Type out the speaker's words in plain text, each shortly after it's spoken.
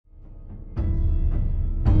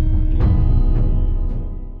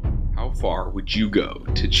far would you go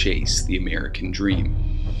to chase the American dream?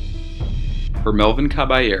 For Melvin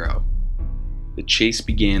Caballero, the chase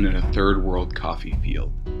began in a third world coffee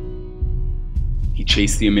field. He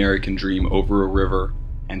chased the American dream over a river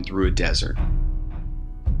and through a desert.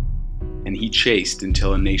 And he chased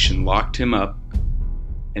until a nation locked him up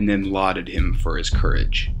and then lauded him for his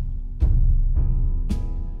courage.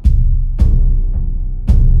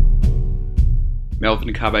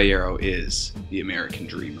 Melvin Caballero is the American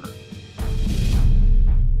dreamer.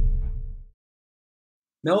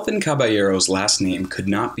 Melvin Caballero's last name could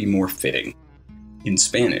not be more fitting. In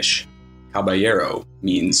Spanish, Caballero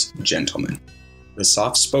means gentleman. The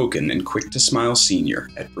soft-spoken and quick-to-smile senior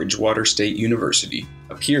at Bridgewater State University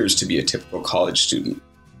appears to be a typical college student.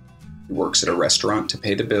 He works at a restaurant to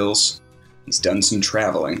pay the bills, he's done some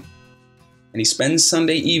traveling, and he spends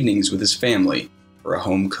Sunday evenings with his family for a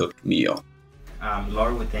home-cooked meal.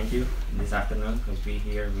 Lord, we thank you this afternoon because we're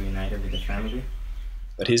here reunited with the family.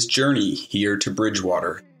 But his journey here to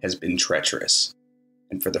Bridgewater has been treacherous,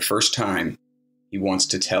 and for the first time, he wants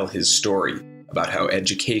to tell his story about how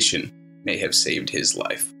education may have saved his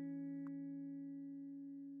life.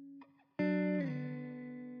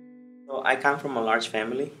 So I come from a large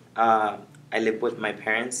family. I live with my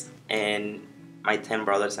parents and my 10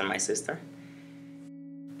 brothers and my sister.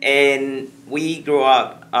 And we grew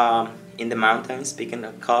up in the mountains picking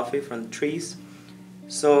up coffee from the trees.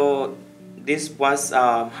 So this was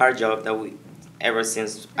a hard job that ever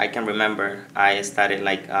since I can remember, I started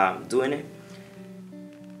doing it.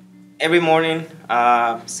 Every morning,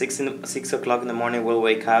 6 o'clock in the morning, we'll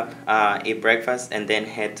wake up, eat breakfast, and then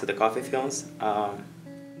head to the coffee fields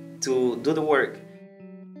to do the work.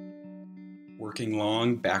 Working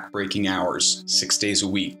long, back-breaking hours, 6 days a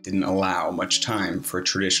week, didn't allow much time for a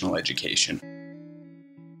traditional education.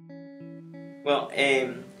 Well,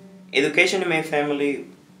 education in my family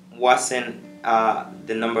wasn't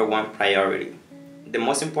the number one priority. The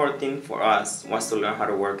most important thing for us was to learn how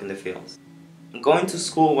to work in the fields. Going to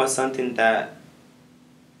school was something that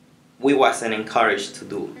we wasn't encouraged to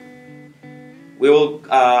do. We will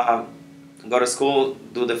go to school,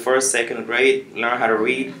 do the first, second grade, learn how to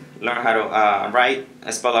read, learn how to write,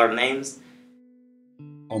 spell our names.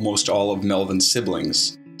 Almost all of Melvin's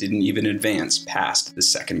siblings didn't even advance past the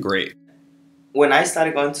second grade. When I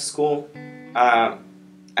started going to school,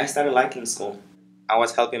 I started liking school. I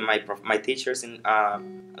was helping my teachers in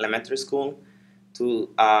elementary school to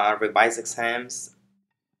revise exams,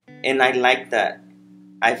 and I liked that.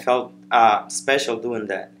 I felt special doing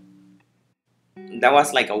that. That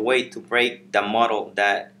was like a way to break the model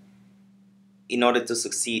that in order to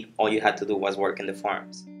succeed, all you had to do was work in the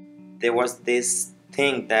farms. There was this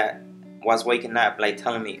thing that was waking up, like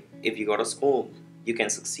telling me, if you go to school, you can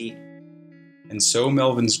succeed. And so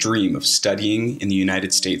Melvin's dream of studying in the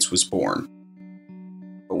United States was born.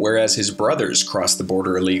 But whereas his brothers crossed the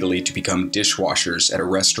border illegally to become dishwashers at a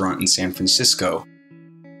restaurant in San Francisco,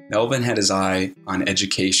 Melvin had his eye on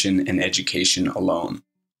education and education alone.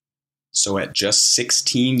 So at just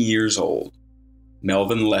 16 years old,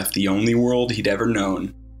 Melvin left the only world he'd ever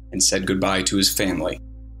known and said goodbye to his family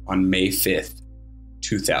on May 5th,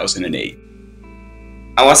 2008.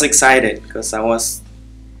 I was excited because I was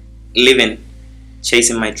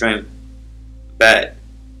chasing my dream, but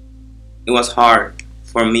it was hard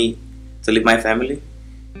for me to leave my family.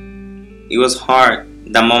 It was hard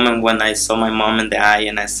the moment when I saw my mom in the eye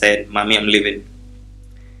and I said, "Mommy, I'm leaving."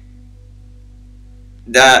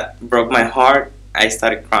 That broke my heart. I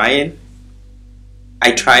started crying.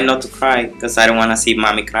 I tried not to cry because I don't want to see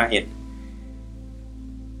Mommy crying.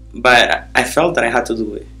 But I felt that I had to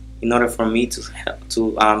do it. In order for me to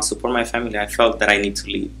support my family, I felt that I need to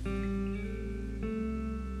leave.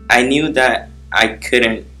 I knew that I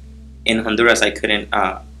couldn't, in Honduras, I couldn't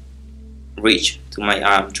reach to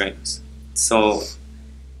my dreams. So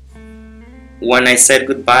when I said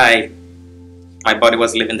goodbye, my body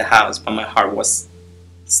was leaving the house, but my heart was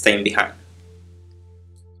staying behind.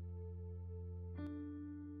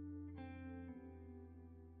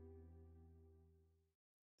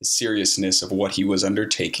 The seriousness of what he was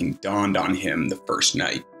undertaking dawned on him the first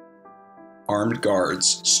night. Armed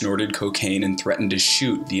guards snorted cocaine and threatened to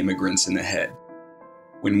shoot the immigrants in the head.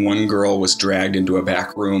 When one girl was dragged into a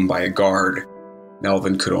back room by a guard,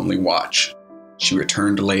 Melvin could only watch. She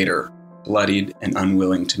returned later, bloodied and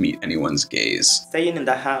unwilling to meet anyone's gaze. Staying in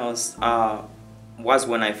the house was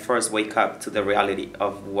when I first wake up to the reality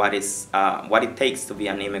of what it takes to be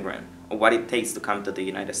an immigrant, or what it takes to come to the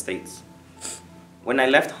United States. When I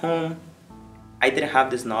left home, I didn't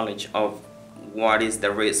have this knowledge of what is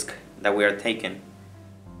the risk that we are taking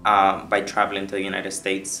by traveling to the United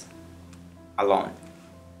States alone.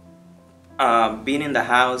 Being in the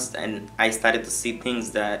house, and I started to see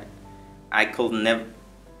things that I could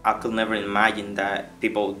never imagine that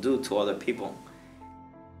people would do to other people.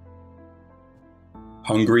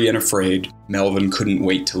 Hungry and afraid, Melvin couldn't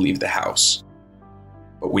wait to leave the house.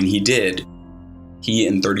 But when he did, he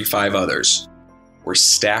and 35 others were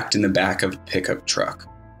stacked in the back of a pickup truck,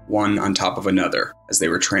 one on top of another, as they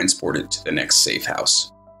were transported to the next safe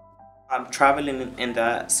house. I'm traveling in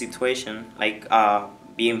that situation, like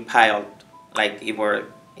being piled, like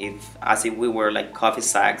as if we were like coffee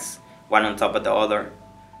sacks, one on top of the other,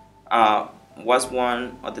 was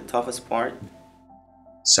one of the toughest part.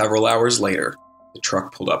 Several hours later, the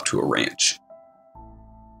truck pulled up to a ranch.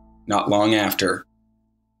 Not long after,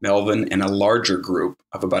 Melvin and a larger group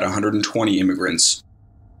of about 120 immigrants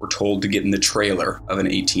were told to get in the trailer of an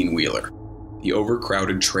 18-wheeler. The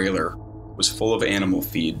overcrowded trailer was full of animal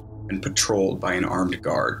feed and patrolled by an armed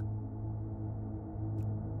guard.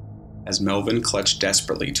 As Melvin clutched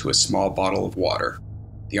desperately to a small bottle of water,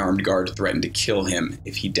 the armed guard threatened to kill him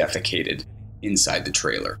if he defecated inside the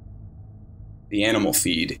trailer. The animal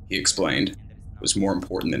feed, he explained, was more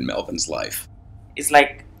important than Melvin's life. It's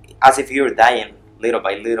like as if you were dying little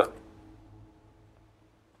by little.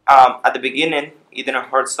 At the beginning, it didn't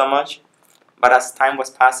hurt so much, but as time was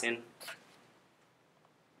passing,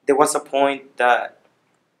 there was a point that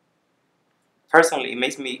personally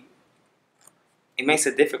it makes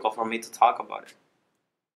it difficult for me to talk about it.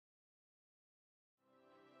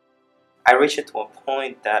 I reached to a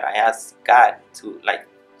point that I asked God to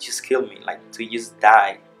just kill me, to just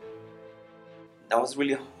die. That was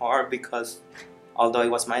really hard because although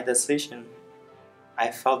it was my decision, I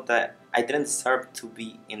felt that I didn't deserve to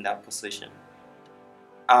be in that position.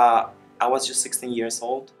 I was just 16 years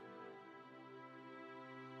old.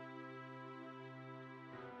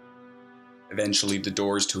 Eventually, the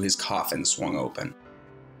doors to his coffin swung open.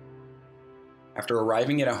 After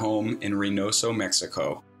arriving at a home in Reynosa,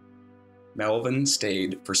 Mexico, Melvin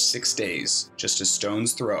stayed for 6 days just a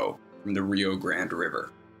stone's throw from the Rio Grande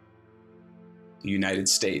River. The United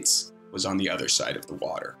States was on the other side of the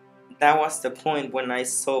water. That was the point when I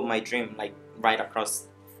saw my dream, right across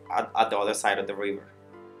at the other side of the river.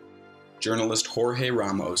 Journalist Jorge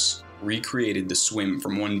Ramos recreated the swim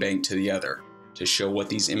from one bank to the other to show what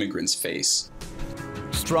these immigrants face.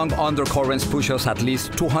 Strong undercurrents push us at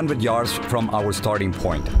least 200 yards from our starting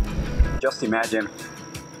point. Just imagine,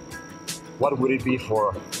 what would it be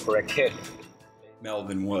for a kid?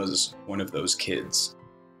 Melvin was one of those kids,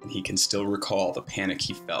 and he can still recall the panic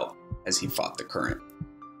he felt as he fought the current.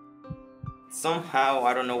 Somehow,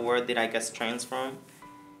 I don't know where did I get strength from,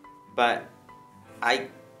 but I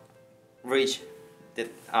reached the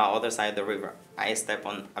other side of the river. I stepped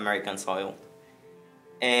on American soil,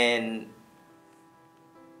 and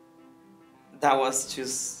that was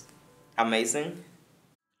just amazing.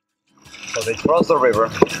 So they crossed the river,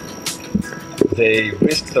 they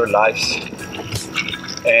risked their lives,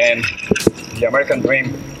 and the American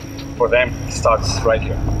dream for them starts right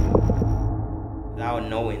here. Without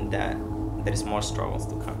knowing that there is more struggles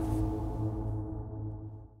to come.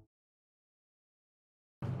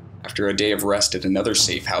 After a day of rest at another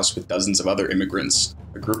safe house with dozens of other immigrants,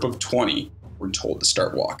 a group of 20 were told to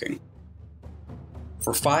start walking.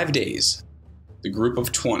 For 5 days, the group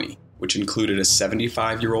of 20, which included a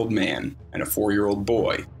 75-year-old man and a 4-year-old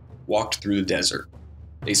boy, walked through the desert.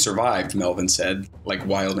 They survived, Melvin said, like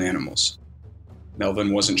wild animals.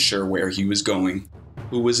 Melvin wasn't sure where he was going,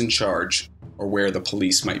 who was in charge, or where the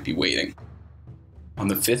police might be waiting. On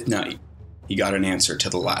the 5th night, he got an answer to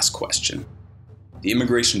the last question. The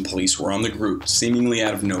immigration police were on the group seemingly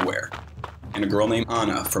out of nowhere, and a girl named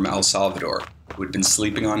Ana from El Salvador, who had been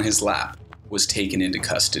sleeping on his lap, was taken into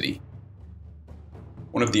custody.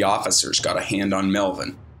 One of the officers got a hand on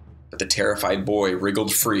Melvin, but the terrified boy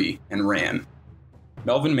wriggled free and ran.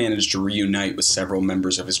 Melvin managed to reunite with several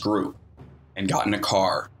members of his group and got in a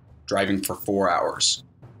car, driving for 4 hours.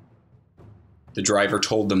 The driver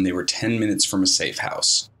told them they were 10 minutes from a safe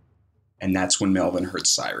house, and that's when Melvin heard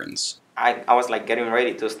sirens. I was getting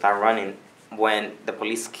ready to start running when the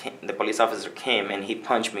police officer came and he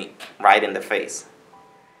punched me right in the face.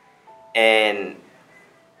 And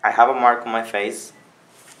I have a mark on my face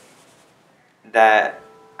that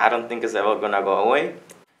I don't think is ever gonna go away.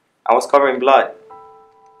 I was covered in blood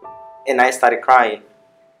and I started crying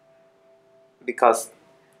because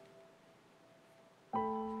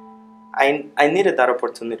I needed that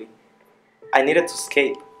opportunity. I needed to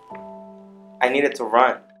escape. I needed to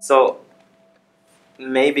run. So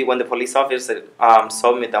maybe when the police officer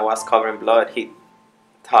saw me that I was covered in blood, he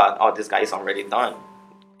thought, oh, this guy is already done.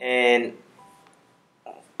 And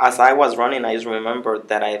As I was running, I just remembered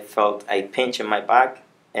that I felt a pinch in my back,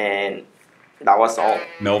 and that was all.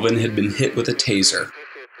 Melvin had been hit with a taser,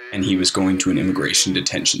 and he was going to an immigration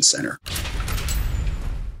detention center.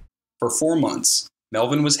 For 4 months,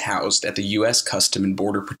 Melvin was housed at the U.S. Custom and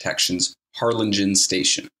Border Protection's Harlingen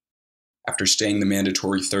Station. After staying the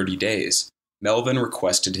mandatory 30 days, Melvin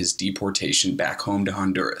requested his deportation back home to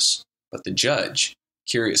Honduras, but the judge,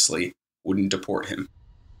 curiously, wouldn't deport him.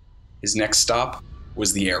 His next stop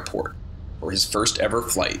was the airport, for his first ever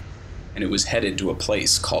flight, and it was headed to a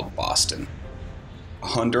place called Boston. A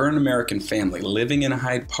Honduran-American family living in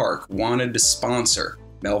Hyde Park wanted to sponsor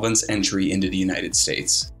Melvin's entry into the United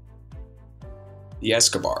States. The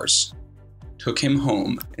Escobars took him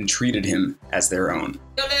home and treated him as their own.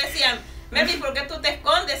 Yo le decía, Melvin, ¿por qué tú te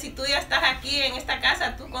escondes si tú ya estás aquí en esta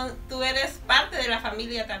casa? Tú eres parte de la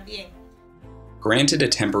familia también. Granted a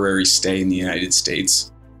temporary stay in the United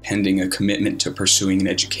States, pending a commitment to pursuing an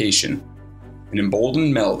education, an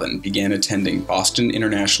emboldened Melvin began attending Boston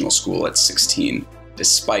International School at 16,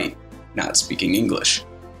 despite not speaking English.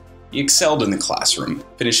 He excelled in the classroom,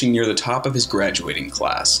 finishing near the top of his graduating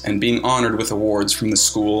class and being honored with awards from the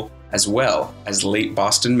school, as well as late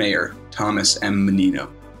Boston Mayor Thomas M. Menino.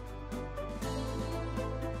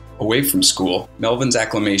 Away from school, Melvin's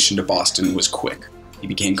acclimation to Boston was quick. He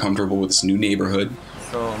became comfortable with his new neighborhood.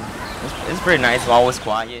 So it's pretty nice, always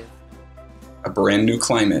quiet. A brand new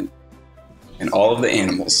climate, and all of the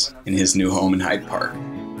animals in his new home in Hyde Park.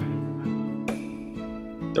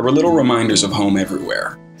 There were little reminders of home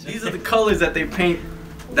everywhere. These are the colors that they paint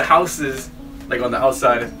the houses, like on the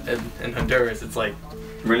outside in Honduras. It's like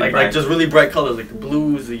Really like, bright. like just really bright colors, like the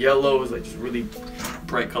blues, the yellows, like just really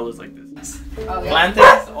bright colors like this. Oh, yeah.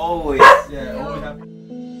 Plantains always. Yeah, always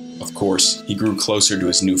happy. Of course, he grew closer to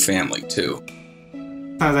his new family, too.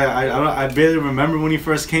 Sometimes I barely remember when he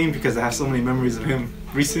first came because I have so many memories of him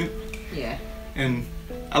recent. Yeah. And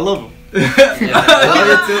I love him.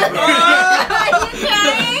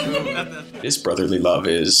 This brotherly love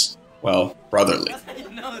is, well, brotherly.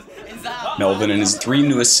 Melvin and his 3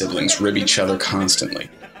 newest siblings rib each other constantly,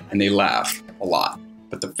 and they laugh a lot.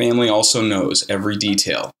 But the family also knows every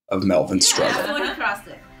detail of Melvin's struggle.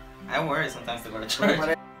 I worry sometimes to go to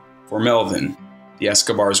church. For Melvin, the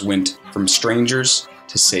Escobars went from strangers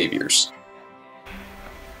to saviors.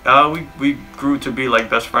 We grew to be like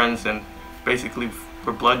best friends, and basically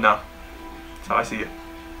we're blood now. That's how I see it.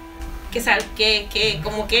 Que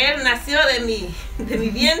como que él nació de mi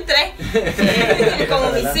vientre,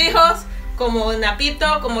 como mis hijos, como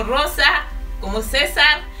Napito, como Rosa, como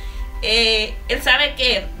César. Él sabe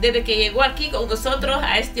que desde que llegó aquí con nosotros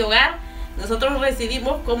a este hogar, nosotros lo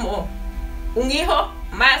recibimos como un hijo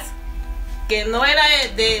más que no era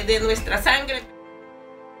de nuestra sangre.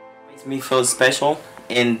 Makes me feel special,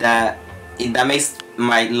 and that makes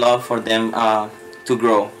my love for them to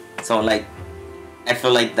grow. So like, I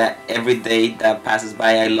feel like that every day that passes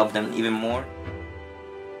by, I love them even more.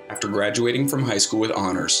 After graduating from high school with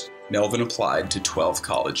honors, Melvin applied to 12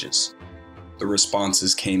 colleges. The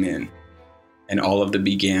responses came in, and all of them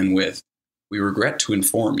began with, "We regret to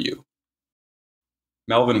inform you."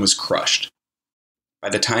 Melvin was crushed. By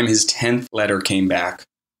the time his 10th letter came back,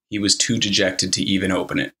 he was too dejected to even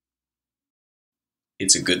open it.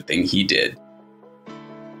 It's a good thing he did.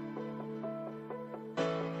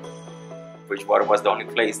 Bridgewater was the only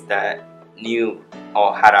place that knew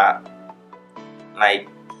or had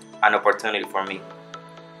an opportunity for me.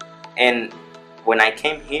 And when I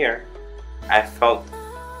came here, I felt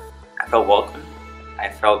welcome. I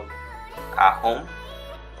felt at home.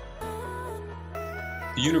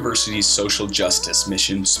 The university's social justice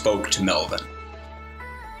mission spoke to Melvin.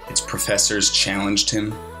 Its professors challenged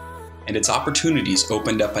him, and its opportunities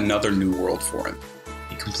opened up another new world for him.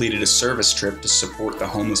 He completed a service trip to support the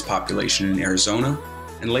homeless population in Arizona,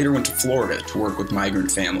 and later went to Florida to work with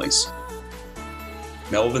migrant families.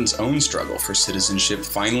 Melvin's own struggle for citizenship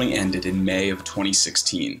finally ended in May of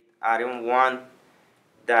 2016. I didn't want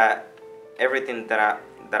that everything that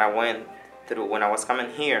I went through when I was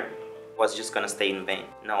coming here was just gonna stay in vain.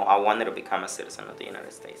 No, I wanted to become a citizen of the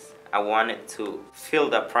United States. I wanted to feel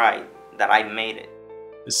the pride that I made it.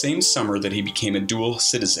 The same summer that he became a dual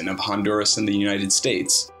citizen of Honduras and the United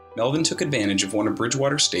States, Melvin took advantage of one of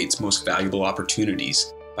Bridgewater State's most valuable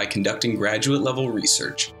opportunities by conducting graduate-level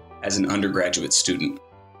research as an undergraduate student.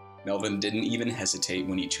 Melvin didn't even hesitate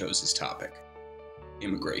when he chose his topic: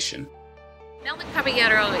 immigration. Melvin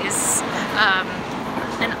Caballero is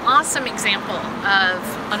an awesome example of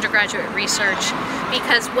undergraduate research,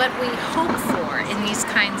 because what we hope for in these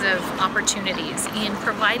kinds of opportunities in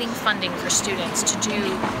providing funding for students to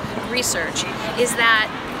do research is that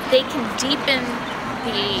they can deepen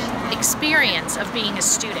the experience of being a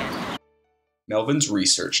student. Melvin's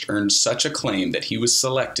research earned such acclaim that he was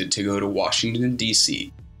selected to go to Washington,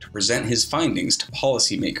 D.C. to present his findings to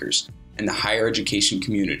policymakers and the higher education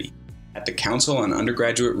community at the Council on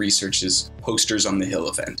Undergraduate Research's Posters on the Hill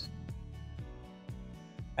event.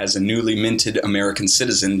 As a newly minted American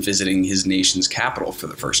citizen visiting his nation's capital for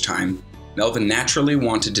the first time, Melvin naturally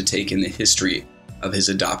wanted to take in the history of his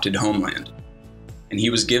adopted homeland. And he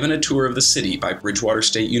was given a tour of the city by Bridgewater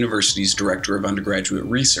State University's Director of Undergraduate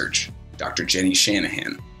Research, Dr. Jenny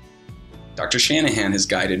Shanahan. Dr. Shanahan has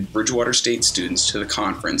guided Bridgewater State students to the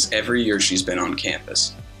conference every year she's been on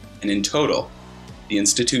campus, and in total, the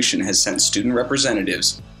institution has sent student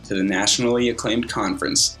representatives to the nationally acclaimed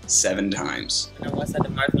conference 7 times. When I was at the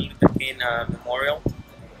Martin Luther King Memorial,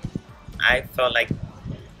 I felt like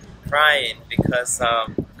crying because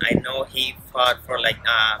I know he fought for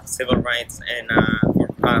civil rights and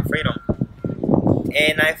for freedom.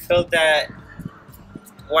 And I felt that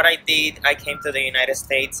what I did, I came to the United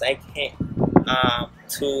States, I came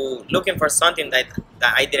to looking for something that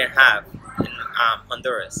I didn't have in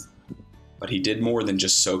Honduras. But he did more than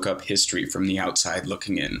just soak up history from the outside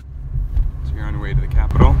looking in. So you're on your way to the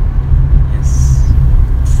Capitol? Yes.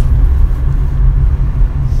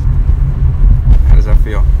 How does that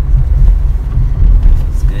feel?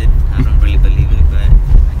 It's good. I don't really believe it, but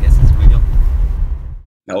I guess it's real.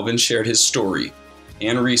 Melvin shared his story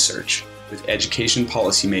and research with education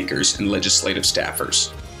policymakers and legislative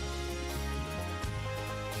staffers.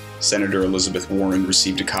 Senator Elizabeth Warren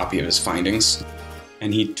received a copy of his findings,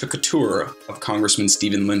 and he took a tour of Congressman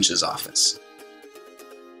Stephen Lynch's office.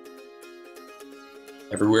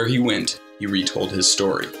 Everywhere he went, he retold his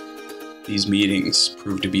story. These meetings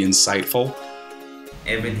proved to be insightful.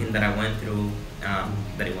 Everything that I went through,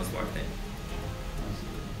 that it was worth it.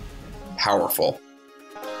 Powerful.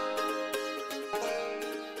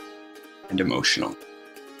 And emotional.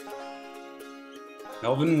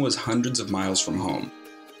 Melvin was hundreds of miles from home,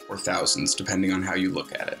 or thousands depending on how you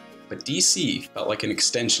look at it. But DC felt like an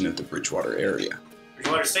extension of the Bridgewater area.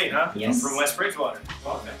 Bridgewater State, huh? Yes. I'm from West Bridgewater.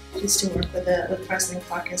 Okay. I used to work with President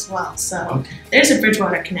Clark as well, so there's a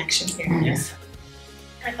Bridgewater connection here. Yes.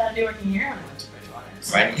 I thought I'd be working here when I went to Bridgewater.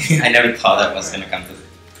 So. Right? I never thought that was going to come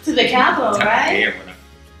to the Capitol, right?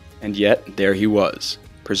 And yet, there he was,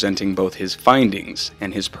 presenting both his findings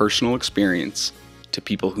and his personal experience to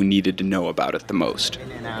people who needed to know about it the most.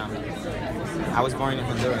 And, I was born in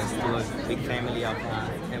Honduras. It was a big family of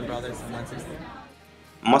 10 brothers and 1 sister.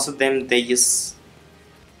 Most of them, they just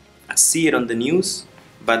see it on the news,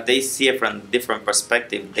 but they see it from a different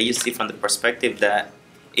perspective. They just see from the perspective that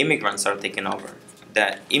immigrants are taking over,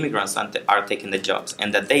 that immigrants are taking the jobs,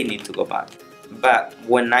 and that they need to go back. But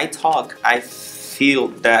when I talk, I feel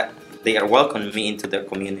that they are welcoming me into their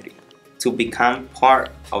community, to become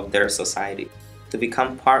part of their society, to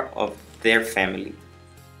become part of their family.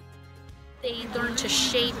 They learn to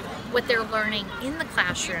shape what they're learning in the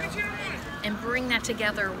classroom and bring that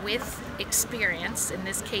together with experience, in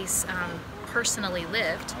this case personally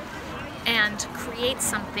lived, and create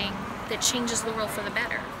something that changes the world for the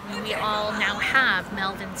better. I mean, we all now have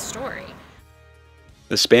Melvin's story.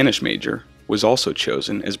 The Spanish major was also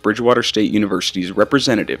chosen as Bridgewater State University's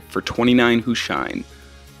representative for 29 Who Shine,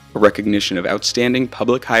 a recognition of outstanding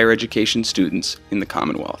public higher education students in the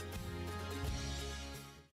Commonwealth.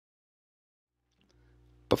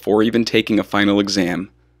 Before even taking a final exam,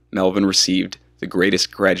 Melvin received the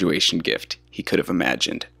greatest graduation gift he could have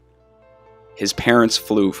imagined. His parents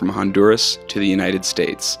flew from Honduras to the United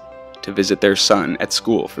States to visit their son at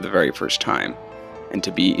school for the very first time, and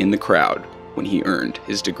to be in the crowd when he earned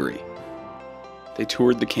his degree. They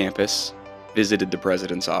toured the campus, visited the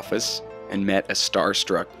president's office, and met a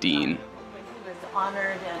starstruck dean. He was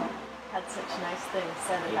honored and had such nice things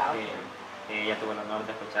said about him. Ella tuvo el honor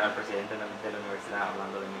de escuchar al presidente de la universidad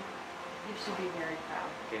hablando de mí. You should be very proud.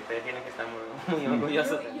 Que ustedes tienen que estar muy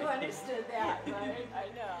orgullosos de mí. You understood that, right? I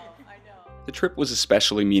know. The trip was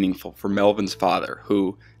especially meaningful for Melvin's father,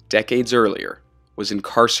 who, decades earlier, was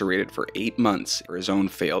incarcerated for 8 months for his own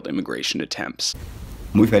failed immigration attempts.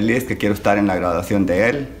 Muy feliz que quiero estar en la graduación de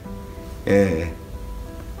él.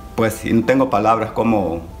 Pues no tengo palabras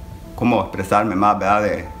cómo expresarme más,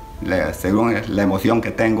 ¿verdad? Según la emoción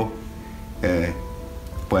que tengo.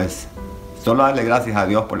 Pues solo darle gracias a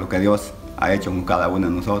Dios por lo que Dios ha hecho con cada uno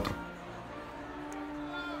de nosotros.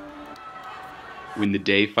 When the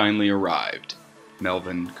day finally arrived,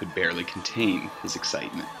 Melvin could barely contain his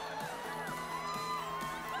excitement.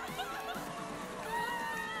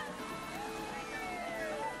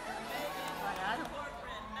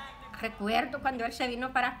 Recuerdo cuando él se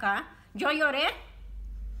vino para acá, yo lloré,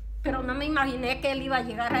 pero no me imaginé que él iba a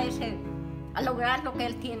llegar a lograr lo que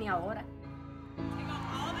él tiene ahora.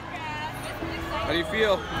 How do you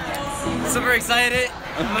feel? Super excited.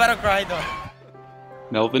 I'm about to cry though.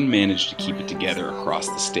 Melvin managed to keep it together across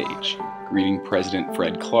the stage, greeting President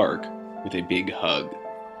Fred Clark with a big hug.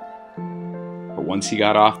 But once he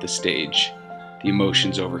got off the stage, the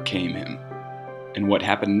emotions overcame him, and what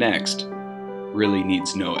happened next really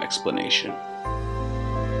needs no explanation.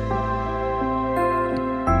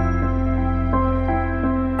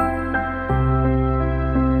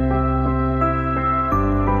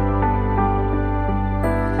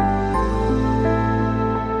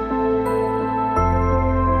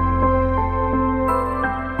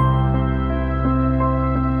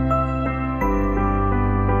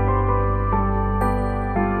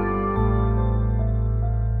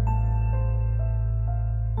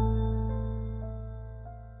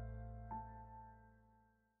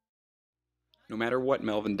 No matter what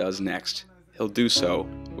Melvin does next, he'll do so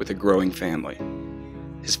with a growing family.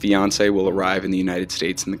 His fiancée will arrive in the United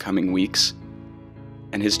States in the coming weeks,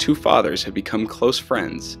 and his two fathers have become close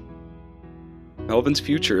friends. Melvin's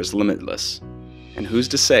future is limitless, and who's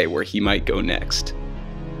to say where he might go next?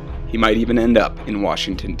 He might even end up in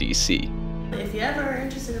Washington, D.C. If you ever are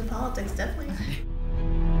interested in politics, definitely.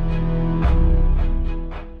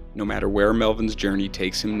 No matter where Melvin's journey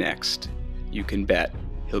takes him next, you can bet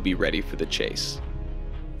he'll be ready for the chase.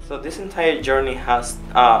 So this entire journey has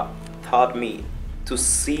taught me to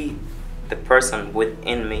see the person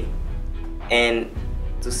within me and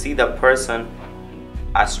to see the person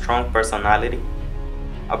a strong personality,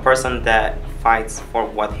 a person that fights for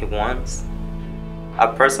what he wants, a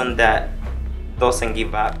person that doesn't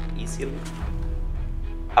give up easily,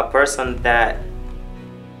 a person that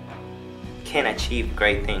can achieve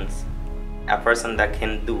great things, a person that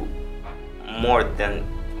can do more than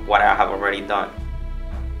what I have already done.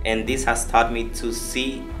 And this has taught me to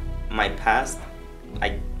see my past,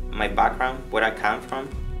 like my background, where I come from.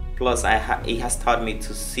 Plus, it has taught me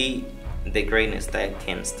to see the greatness that I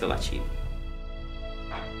can still achieve.